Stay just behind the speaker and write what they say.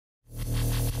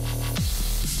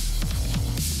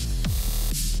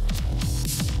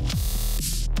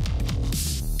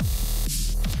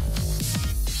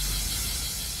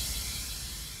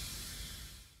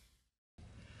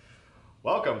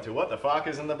Welcome to What the Fuck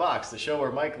is in the Box, the show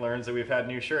where Mike learns that we've had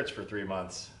new shirts for 3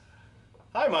 months.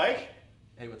 Hi, Mike.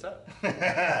 Hey, what's up?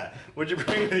 What'd you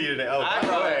bring with you today? Oh, by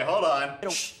the way, hold on.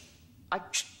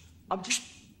 I'm just...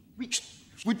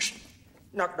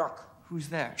 Knock, knock. Who's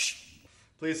there?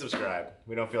 Please subscribe.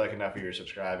 We don't feel like enough of you are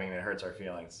subscribing, and it hurts our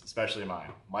feelings, especially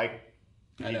mine. Mike,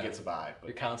 he gets a bye. But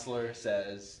your counselor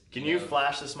says... Can you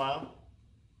flash the smile?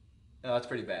 No, that's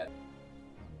pretty bad.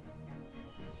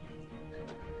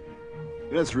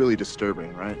 That's really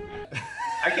disturbing, right?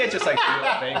 I can't just like do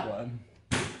a fake one.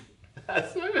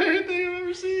 That's my favorite thing I've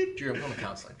ever seen. Drew, I'm going to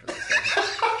counseling for this.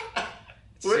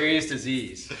 It's a serious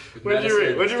disease. What'd you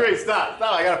read? What'd you read? Stop,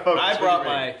 I gotta focus. I brought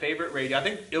my favorite radio. I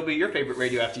think it'll be your favorite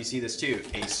radio after you see this too.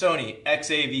 A Sony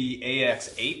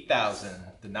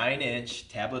XAVAX8000, the 9-inch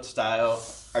tablet style.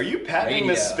 Are you patenting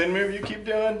this spin move you keep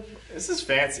doing? This is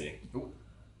fancy. Ooh.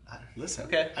 Listen,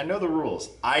 okay. I know the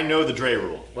rules. I know the Dre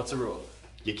rule. What's the rule?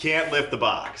 You can't lift the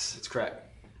box. It's correct.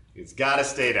 It's gotta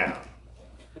stay down.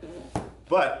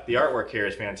 But the artwork here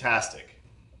is fantastic.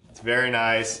 It's very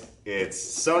nice.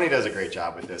 Sony does a great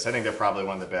job with this. I think they're probably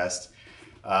one of the best.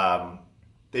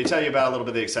 They tell you about a little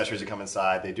bit of the accessories that come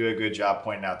inside. They do a good job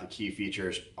pointing out the key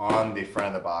features on the front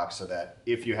of the box so that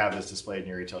if you have this displayed in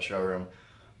your retail showroom,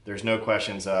 there's no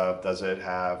questions of, does it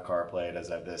have CarPlay,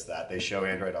 does it have this, that. They show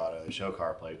Android Auto, they show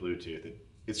CarPlay, Bluetooth.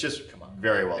 It's just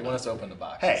very well done. They want us to open the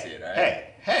box and see it, all right?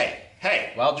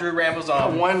 Hey. While Drew rambles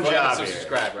on, one job here.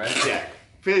 Subscribe, right? Yeah.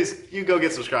 Please, you go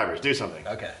get subscribers. Do something.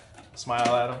 Okay.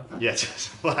 Smile at them. Yeah, just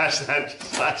flash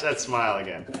that smile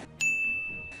again.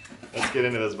 Let's get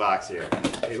into this box here.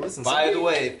 Hey, listen. By the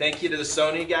way, thank you to the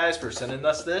Sony guys for sending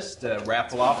us this to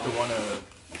raffle off to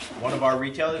one of our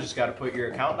retailers. Just got to put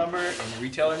your account number and your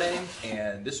retailer name,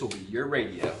 and this will be your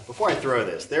radio. Before I throw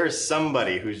this, there is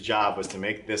somebody whose job was to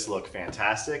make this look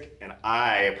fantastic, and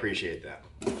I appreciate them.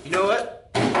 You know what?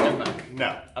 Never mind.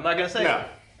 No. I'm not gonna say it. No,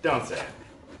 don't say it.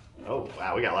 Oh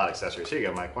wow, we got a lot of accessories. Here you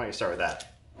go, Mike. Why don't you start with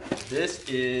that? This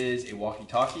is a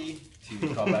walkie-talkie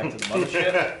to call back to the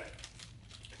mothership.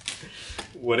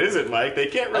 What is it, Mike? They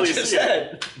can't really see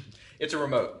it. It's a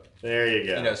remote. There you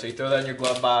go. You know, so you throw that in your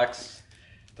glove box,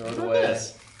 throw it away.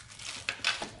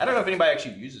 I don't know if anybody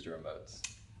actually uses the remotes.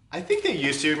 I think they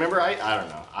used to. Remember, I don't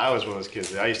know. I was one of those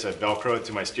kids. I used to Velcro it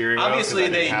to my steering wheel. Obviously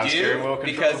they do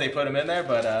because they put them in there,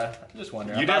 but I'm just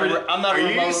wondering. Are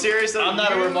you serious though? I'm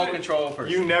not a remote control person.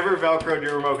 You never Velcroed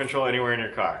your remote control anywhere in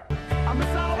your car.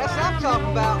 That's what I'm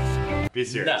talking about. Be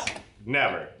serious. No.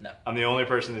 Never. No. I'm the only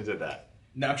person that did that.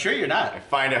 No, I'm sure you're not. I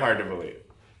find it hard to believe.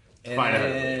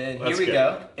 And here we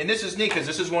go. And this is neat because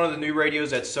this is one of the new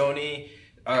radios that Sony,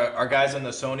 our guys on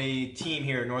the Sony team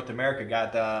here in North America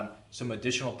got some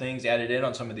additional things added in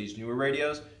on some of these newer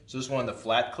radios. So this is one of the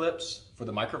flat clips for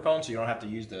the microphone, so you don't have to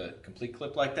use the complete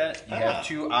clip like that. You have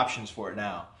 2 options for it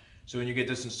now. So when you get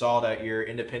this installed at your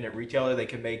independent retailer, they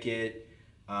can make it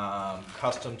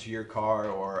custom to your car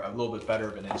or a little bit better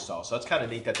of an install. So that's kind of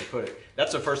neat that they put it.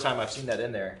 That's the first time I've seen that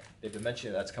in there. They've been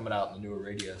mentioning that's coming out in the newer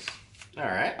radios. All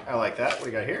right, I like that. What do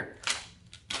you got here?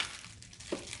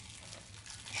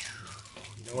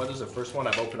 You know what? This is the first one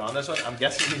I've opened on this one. I'm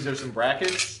guessing these are some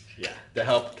brackets. Yeah. To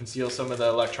help conceal some of the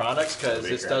electronics, because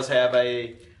this does have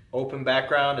a open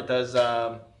background. It does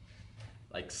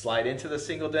like slide into the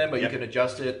single DIN, but you can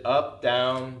adjust it up,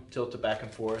 down, tilt it back and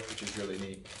forth, which is really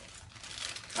neat.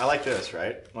 I like this,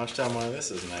 right? Lunchtime one of this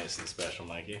is nice and special,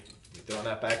 Mikey. You throwing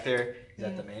that back there? Is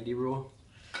that the Mandy rule?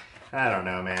 I don't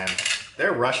know, man.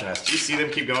 They're rushing us. Do you see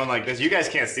them keep going like this? You guys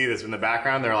can't see this. In the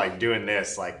background, they're like doing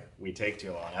this like we take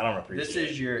too long. I don't appreciate it.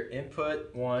 This is your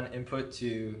input 1, input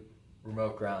 2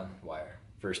 remote ground wire.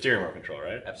 For steering wheel control,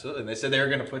 right? Absolutely. They said they were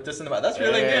going to put this in the box. That's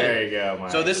really good. There you go,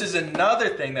 Mike. So this is another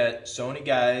thing that Sony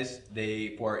guys,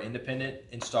 for independent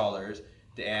installers,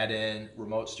 to add in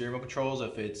remote steering wheel controls.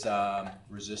 If it's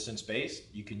resistance based,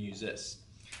 you can use this.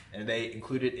 And they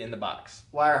include it in the box.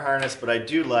 Wire harness, but I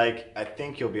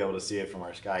think you'll be able to see it from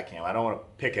our Skycam. I don't want to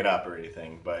pick it up or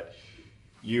anything, but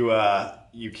you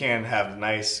can have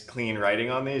nice, clean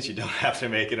writing on these. You don't have to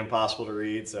make it impossible to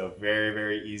read. So very,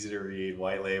 very easy to read.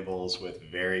 White labels with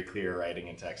very clear writing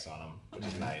and text on them, which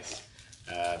is nice.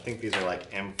 I think these are like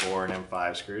M4 and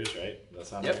M5 screws, right? Does that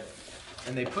sound right?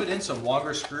 And they put in some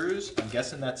longer screws. I'm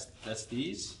guessing that's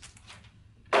these.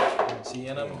 You can see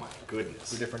in them. Oh my goodness.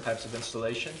 2 different types of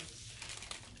installation.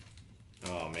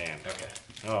 Oh man. Okay.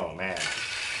 Oh man.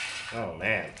 Oh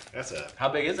man. How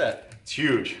big is that? It's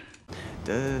huge.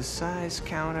 Does size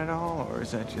count at all, or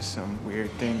is that just some weird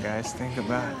thing guys think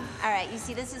about? All right, you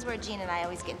see, this is where Gene and I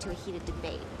always get into a heated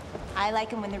debate. I like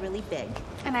them when they're really big.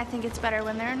 And I think it's better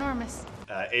when they're enormous.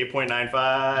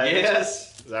 8.95.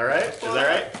 Yes. Is Is that right? Is that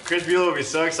right? Chris Bueller would be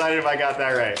so excited if I got that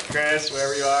right. Chris,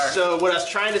 wherever you are. So what I was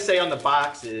trying to say on the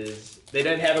box is they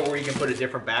didn't have it where you can put a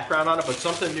different background on it, but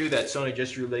something new that Sony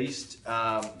just released,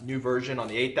 new version on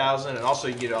the 8000, and also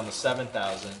you can get it on the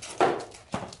 7000,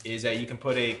 is that you can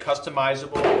put a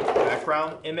customizable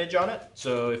background image on it.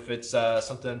 So if it's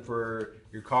something for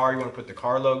your car, you want to put the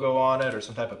car logo on it or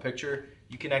some type of picture,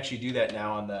 you can actually do that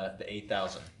now on the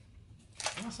 8000.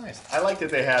 That's nice. I like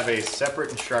that they have a separate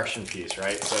instruction piece,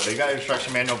 right? So they got an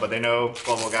instruction manual, but they know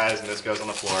 12 guys, and this goes on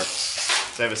the floor.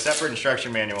 So they have a separate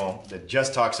instruction manual that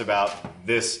just talks about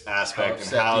this aspect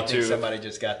and how to. Somebody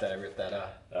just got that. I ripped that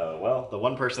up. Well, the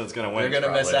one person that's going to win. They're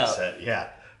going to miss out. Yeah,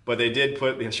 but they did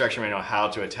put the instruction manual how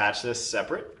to attach this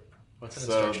separate,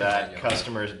 so that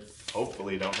customers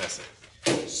hopefully don't miss it.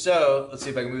 So let's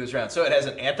see if I can move this around. So it has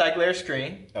an anti-glare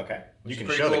screen. Okay. You can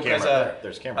show show the camera.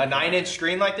 There's a camera. A 9-inch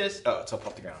screen like this. Oh, it's up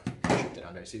off the ground. Shoot it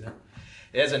down there. See that?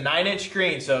 It has a 9-inch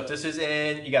screen. So if this is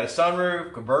in, you got a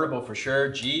sunroof, convertible for sure,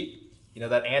 Jeep. You know,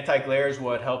 that anti-glare is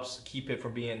what helps keep it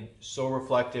from being so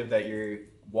reflective that it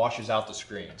washes out the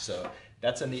screen. So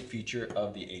that's a neat feature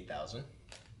of the 8000.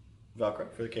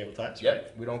 Velcro for the cable ties. Yep.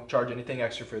 Right? We don't charge anything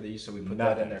extra for these, so we put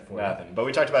that in there for you. But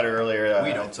we talked about it earlier.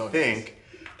 We don't.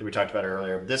 We talked about it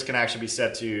earlier. This can actually be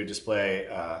set to display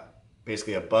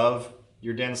basically above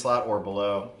your DIN slot or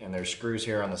below, and there's screws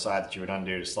here on the side that you would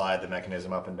undo to slide the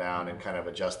mechanism up and down and kind of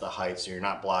adjust the height so you're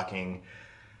not blocking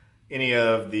any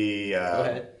of the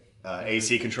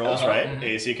AC controls, right? Mm-hmm.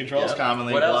 AC controls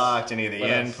commonly blocked, any of the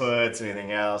inputs,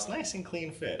 anything else. Nice and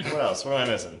clean fit. What else? What am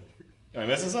I missing? Am I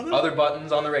missing something? Other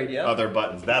buttons on the radio. Other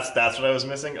buttons. That's what I was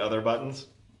missing. Other buttons.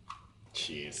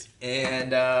 Jeez.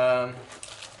 And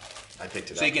I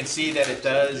picked it up. So you can see that it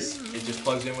just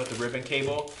plugs in with the ribbon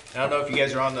cable. And I don't know if you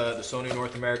guys are on the Sony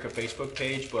North America Facebook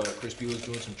page, but Chris Bueller's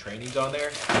doing some trainings on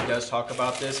there. He does talk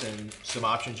about this and some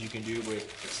options you can do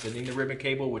with extending the ribbon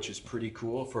cable, which is pretty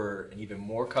cool for an even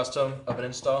more custom of an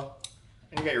install.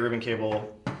 And you got your ribbon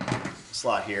cable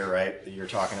slot here, right, that you're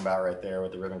talking about right there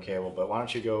with the ribbon cable. But why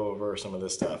don't you go over some of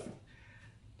this stuff?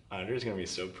 Andre's going to be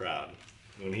so proud.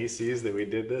 When he sees that we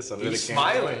did this under the camera,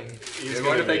 smiling. I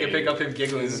wonder if they can pick up him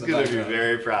giggling. He's going to be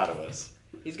very proud of us.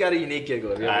 He's got a unique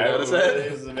giggler. Have you ever noticed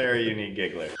that? He's a very unique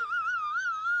giggler.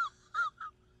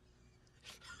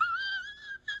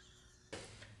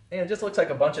 And it just looks like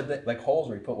a bunch of like holes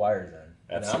where you put wires in.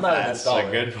 That's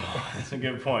a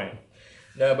good point.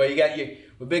 No, but you got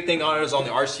the big thing on it is on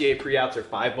the RCA pre-outs are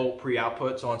 5-volt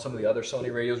pre-output. So on some of the other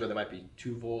Sony radios where there might be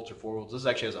 2 volts or 4 volts, this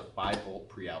actually has a 5-volt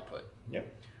pre-output.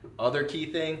 Yep. Other key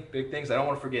thing, big things, I don't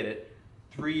want to forget it,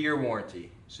 3-year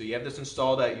warranty. So you have this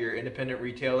installed at your independent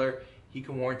retailer. He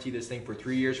can warranty this thing for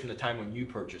 3 years from the time when you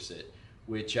purchase it.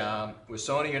 Which with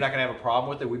Sony, you're not going to have a problem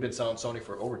with it. We've been selling Sony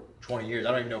for over 20 years.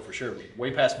 I don't even know for sure.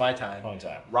 Way past my time. Long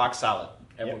time. Rock solid.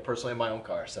 I have one personally in my own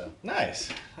car. So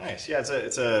nice. Yeah, it's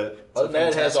a other than that,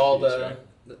 it has all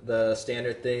the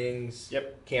standard things.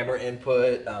 Yep. Camera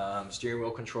input, steering wheel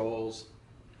controls.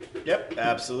 Yep,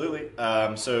 absolutely.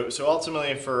 So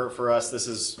ultimately for us, this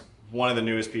is one of the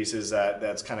newest pieces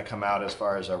that's kind of come out as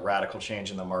far as a radical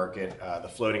change in the market. The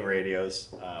floating radios.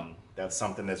 That's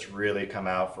something that's really come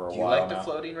out for a while. Do you like the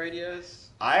floating radios?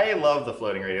 I love the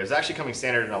floating radio. It's actually coming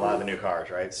standard in a lot of the new cars,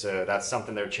 right? So that's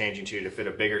something they're changing to fit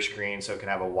a bigger screen so it can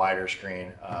have a wider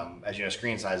screen. As you know,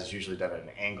 screen size is usually done at an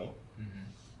angle. Mm-hmm.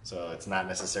 So it's not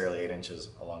necessarily 8 inches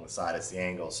along the side, it's the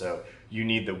angle. So you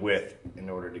need the width in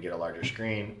order to get a larger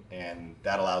screen, and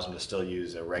that allows them to still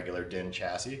use a regular DIN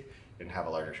chassis and have a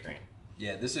larger screen.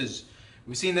 Yeah,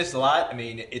 we've seen this a lot. I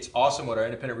mean, it's awesome what our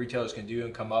independent retailers can do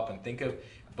and come up and think of,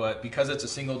 but because it's a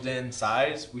single DIN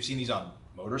size, we've seen these on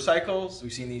motorcycles,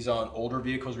 we've seen these on older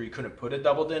vehicles where you couldn't put a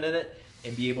double DIN in it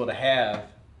and be able to have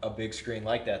a big screen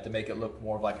like that to make it look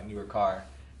more like a newer car.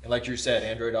 And like you said,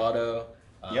 Android Auto,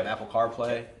 Apple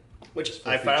CarPlay. Which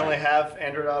I finally have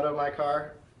Android Auto in my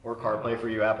car, or CarPlay for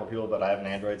you Apple people, but I have an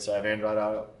Android, so I have Android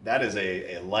Auto. That is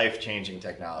a life-changing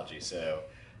technology, so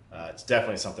it's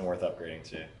definitely something worth upgrading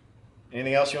to.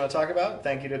 Anything else you want to talk about?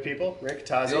 Thank you to people. Rick,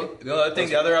 Tazi.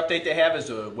 The other update they have is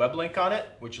a web link on it,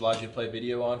 which allows you to play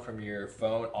video on from your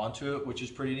phone onto it, which is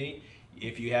pretty neat.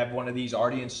 If you have one of these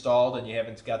already installed and you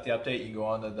haven't got the update, you can go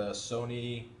on to the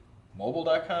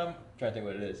SonyMobile.com. I'm trying to think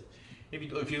what it is.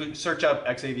 If you search up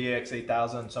XAVAX8000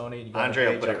 Sony, and you go Andre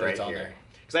on will put it right here.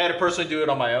 Because I had to personally do it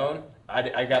on my own.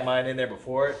 I got mine in there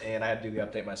before it, and I had to do the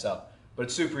update myself. But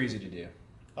it's super easy to do.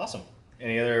 Awesome.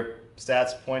 Any other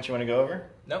stats, points you want to go over?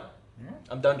 Nope.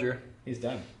 I'm done, Drew. He's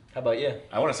done. How about you?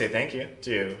 I want to say thank you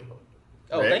to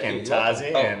Rick and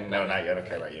Tazi. No, not yet. I don't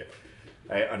care about you.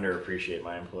 I underappreciate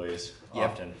my employees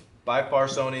often. By far,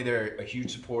 Sony, they're a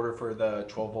huge supporter for the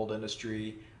 12-volt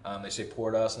industry. They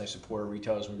support us and they support our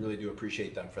retailers. We really do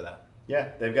appreciate them for that. Yeah,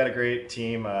 they've got a great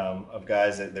team of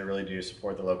guys that really do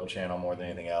support the local channel more than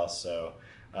anything else. So,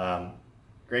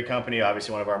 great company.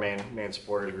 Obviously, one of our main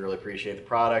supporters. We really appreciate the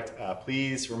product.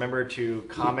 Please remember to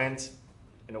comment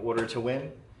in order to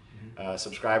win.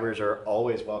 Subscribers are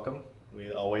always welcome.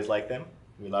 We always like them.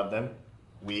 We love them.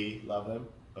 We love them.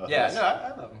 Yeah, no, I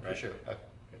love them for sure. Okay.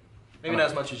 Maybe not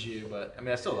as much as you, but I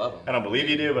mean, I still love them. I don't believe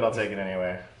you do, but I'll take it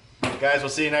anyway. Guys, we'll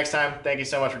see you next time. Thank you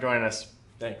so much for joining us.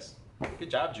 Thanks. Good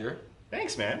job, Jer.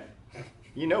 Thanks, man.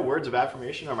 You know words of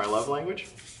affirmation are my love language?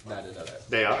 No, I didn't know that.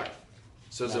 They are.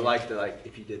 So is it like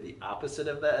if you did the opposite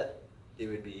of that, it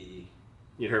would be...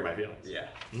 You'd hurt my feelings. Yeah.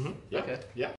 Mm-hmm. Yeah. Okay.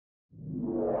 Yeah.